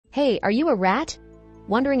Hey, are you a rat?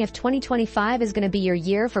 Wondering if 2025 is going to be your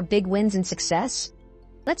year for big wins and success?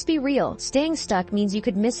 Let's be real, staying stuck means you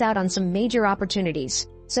could miss out on some major opportunities.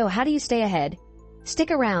 So how do you stay ahead?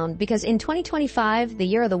 Stick around, because in 2025, the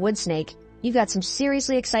year of the wood snake, you've got some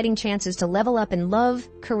seriously exciting chances to level up in love,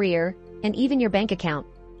 career, and even your bank account.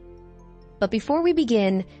 But before we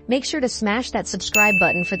begin, make sure to smash that subscribe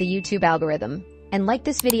button for the YouTube algorithm, and like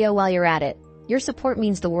this video while you're at it. Your support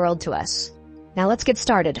means the world to us. Now let's get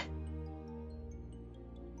started.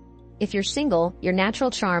 If you're single, your natural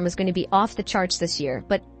charm is going to be off the charts this year,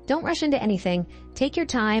 but don't rush into anything. Take your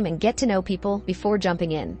time and get to know people before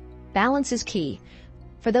jumping in. Balance is key.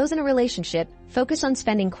 For those in a relationship, focus on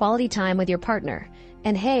spending quality time with your partner.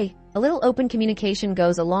 And hey, a little open communication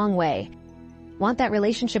goes a long way. Want that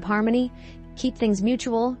relationship harmony? Keep things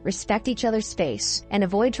mutual, respect each other's space, and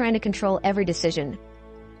avoid trying to control every decision.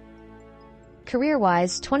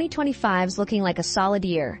 Career-wise, 2025's looking like a solid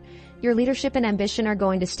year. Your leadership and ambition are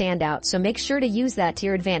going to stand out, so make sure to use that to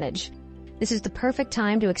your advantage. This is the perfect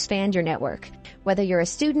time to expand your network. Whether you're a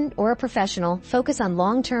student or a professional, focus on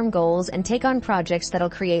long-term goals and take on projects that'll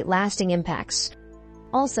create lasting impacts.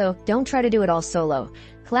 Also, don't try to do it all solo.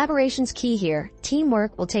 Collaboration's key here.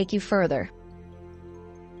 Teamwork will take you further.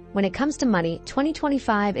 When it comes to money,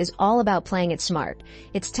 2025 is all about playing it smart.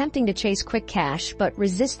 It's tempting to chase quick cash, but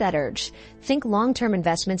resist that urge. Think long-term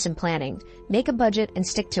investments and planning. Make a budget and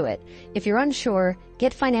stick to it. If you're unsure,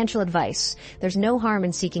 get financial advice. There's no harm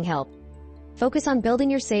in seeking help. Focus on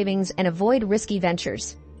building your savings and avoid risky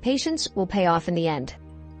ventures. Patience will pay off in the end.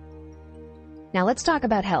 Now let's talk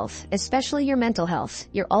about health, especially your mental health.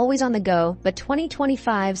 You're always on the go, but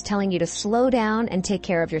 2025's telling you to slow down and take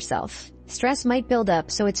care of yourself. Stress might build up,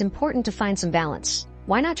 so it's important to find some balance.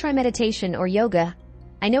 Why not try meditation or yoga?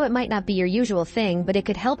 I know it might not be your usual thing, but it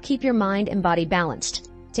could help keep your mind and body balanced.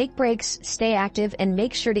 Take breaks, stay active, and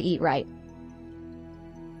make sure to eat right.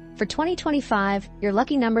 For 2025, your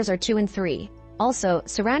lucky numbers are 2 and 3. Also,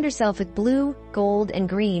 surround yourself with blue, gold, and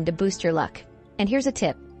green to boost your luck. And here's a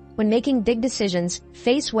tip. When making big decisions,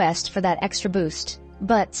 face west for that extra boost.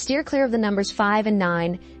 But steer clear of the numbers 5 and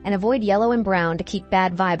 9, and avoid yellow and brown to keep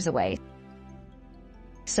bad vibes away.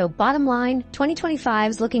 So bottom line,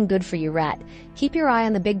 2025's looking good for you, Rat. Keep your eye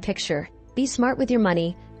on the big picture. Be smart with your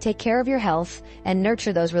money, take care of your health, and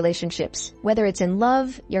nurture those relationships. Whether it's in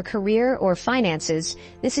love, your career, or finances,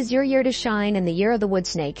 this is your year to shine and the year of the wood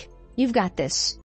snake. You've got this.